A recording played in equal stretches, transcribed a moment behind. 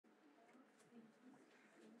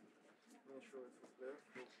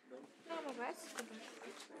Normal bets.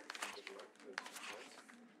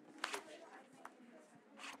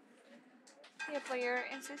 The player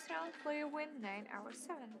insists on player win 9 hours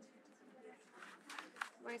 7.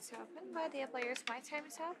 Rates open, but the player's my time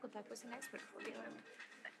is up. Good luck with the next word for dealer.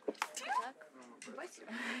 Good luck. Goodbye, sir.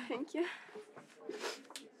 Thank you.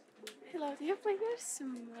 Hello dear players,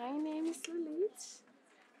 my name is Lilit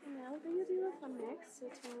and I'll be your dealer for next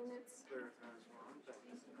 30 minutes.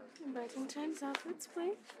 Inviting time's up, let's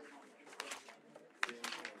play.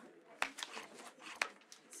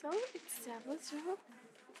 So it's double draw.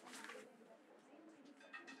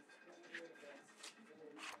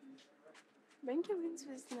 Banker wins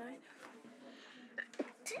with 9.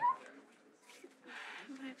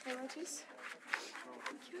 My apologies.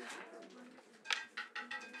 Thank you.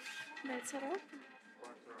 That's it up.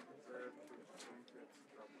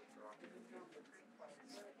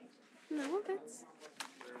 No, that's...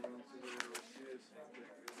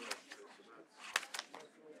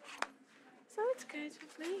 So it's good to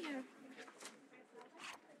play here.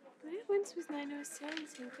 Player wins with 907,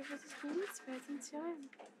 thank you for this minutes, waiting time.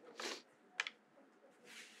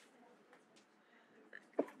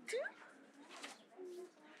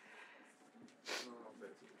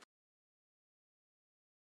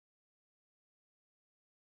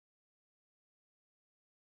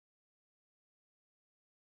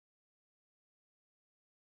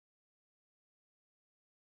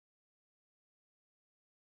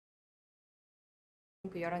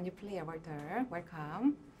 You're a new player, Walter.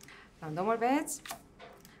 Welcome. Now, no more bets.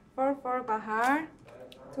 4-4 Bahar,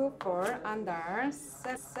 2-4 under,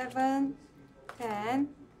 7, 10,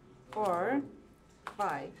 4,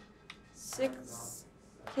 5, 6,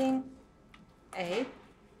 King, 8,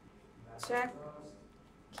 Jack,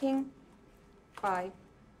 King, 5,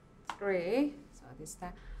 3. So this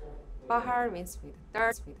time, Bahar wins with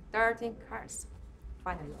 13 cards.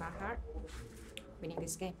 Finally, Bahar winning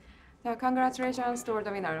this game. Now, congratulations to all the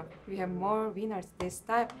winners. We have more winners this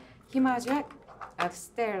time. Himajek,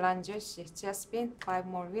 Estelle, Lanjush, Jasmine, 5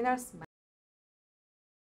 more winners.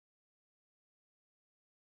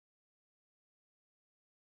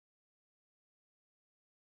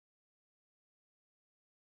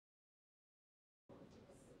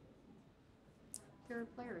 There are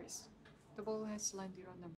players. The ball has landed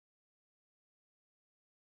on them.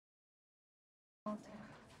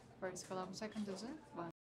 First column, second dozen, 1.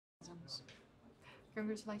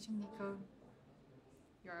 Congratulations, Nico.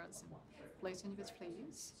 You're awesome. Place on your bets,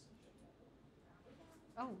 please.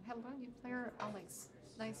 Oh, hello, new player Alex.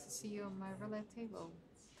 Nice to see you on my roulette table.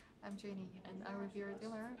 I'm Jenny, and I will be your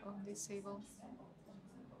dealer on this table.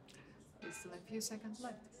 There's still a few seconds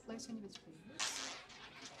left. Place on your bets, please.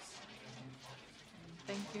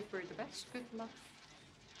 Thank you for the bets. Good luck.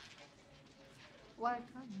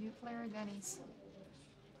 Welcome, new player Dennis.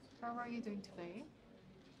 How are you doing today?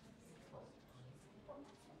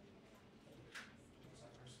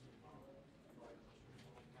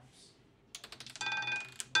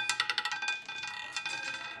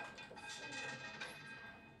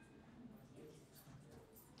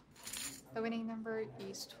 The winning number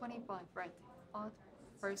is 25, red. Odd,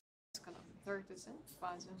 first column, third dozen,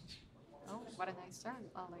 Bazo. Oh, what a nice start,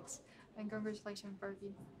 Alex. And congratulations,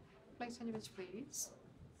 Bergie. Place on your bets, please.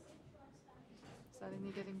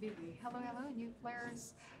 Suddenly getting busy. Hello, hello, new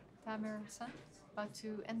players. Tamir, Sun,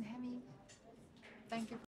 Batu, and Hemi.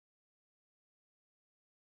 Thank you.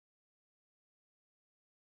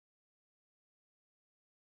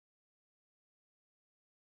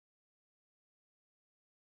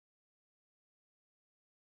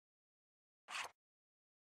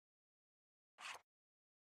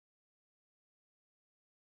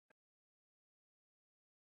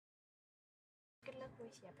 Good luck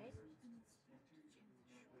with your bet.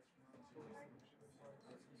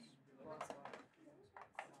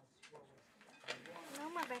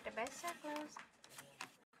 Normal bet, the bets are closed.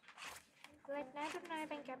 Let 9 to 9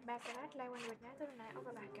 bank up baccarat, line 1 with 9 to 9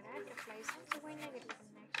 over baccarat, replacing to win negative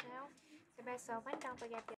next now. The bets open, don't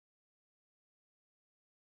forget the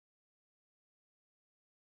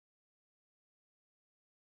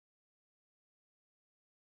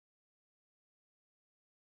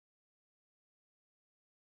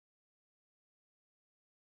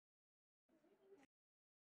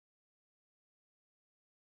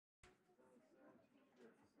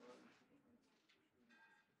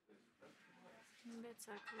Bets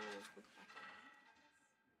are closed, good luck.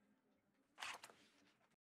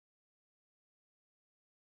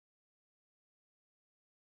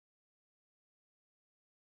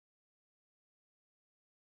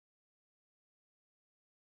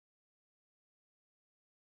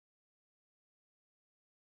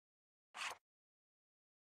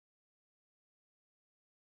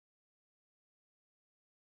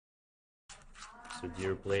 So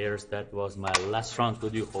dear players, that was my last round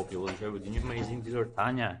with you. Hope you will enjoy with the new amazing dealer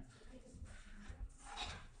Tanya.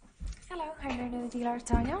 Hello, I'm your new dealer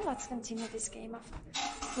Tanya. Let's continue this game of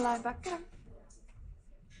live baccarat.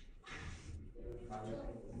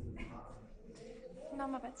 Now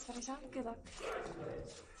my bets are out. Good luck.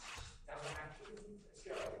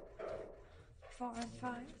 4 and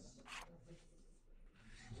 5.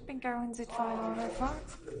 Pinker wins it 5 over 4.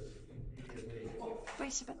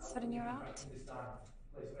 Place your bets, then you're out.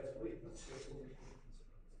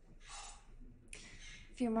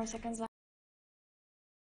 Few more seconds left.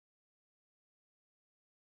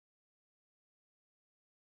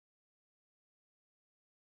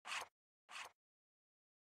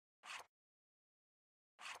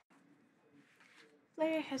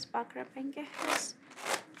 Player has baccarat. Pinker has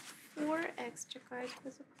 4 extra cards for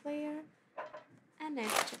the player, an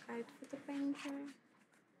extra card for the painter.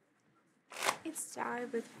 It's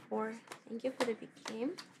tied with 4. Thank you for the big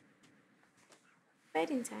game.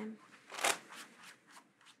 Betting time.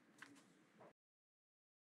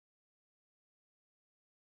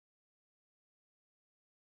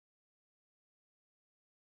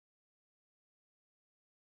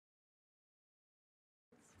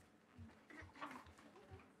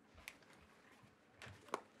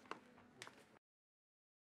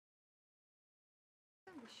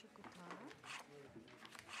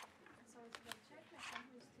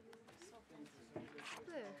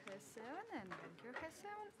 Player has 7 and banker has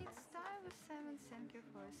 7. It's time with 7. Thank you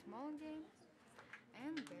for a small game.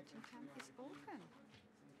 And betting time is open.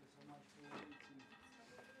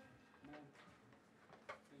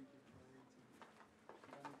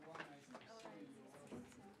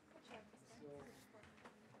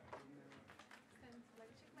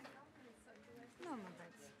 No more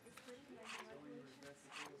bets.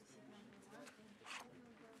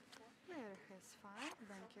 Player has 5,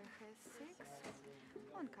 banker has 6.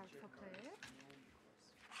 1 card for player.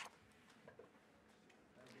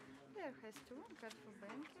 Player has 2, 1 card for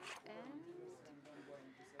banker,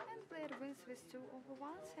 and player wins with 2 over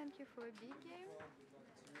 1. Thank you for a big game.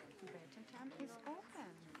 Betting time is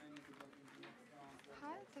open.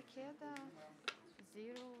 Hi Takeda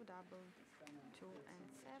 0, double 2 and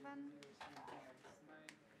 7.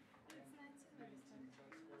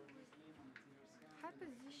 High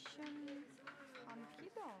position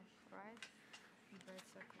Hankido, right?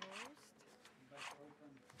 Bets are closed.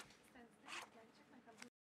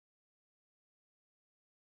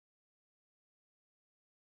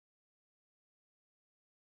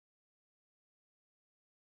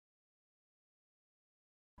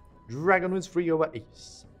 Dragon wins 3 over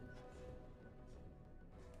ace.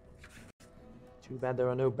 Too bad there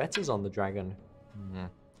are no betters on the dragon.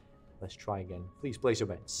 Let's try again. Please place your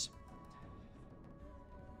bets.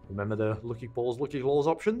 Remember the lucky balls, lucky claws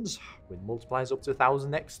options with multipliers up to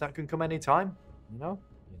 1000x that can come anytime. You know.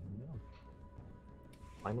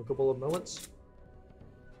 Final couple of moments.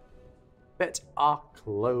 Bets are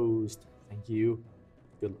closed. Thank you.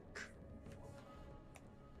 Good luck.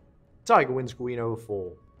 Tiger wins queen over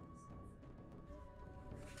 4.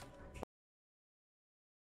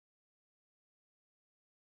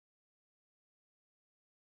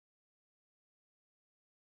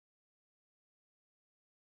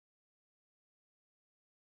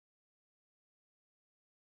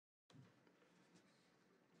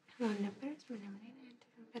 Hello, numbers. My name is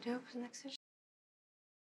Better for the next session.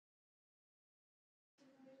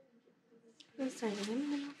 Let's start the name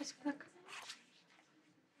and then let's click.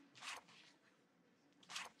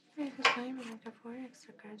 Right, this time I'm going to 4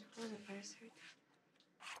 extra cards for the first third.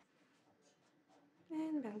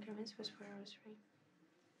 And banker wins was 4 over 3.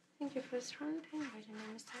 Thank you for this round, and right now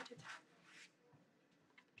we started.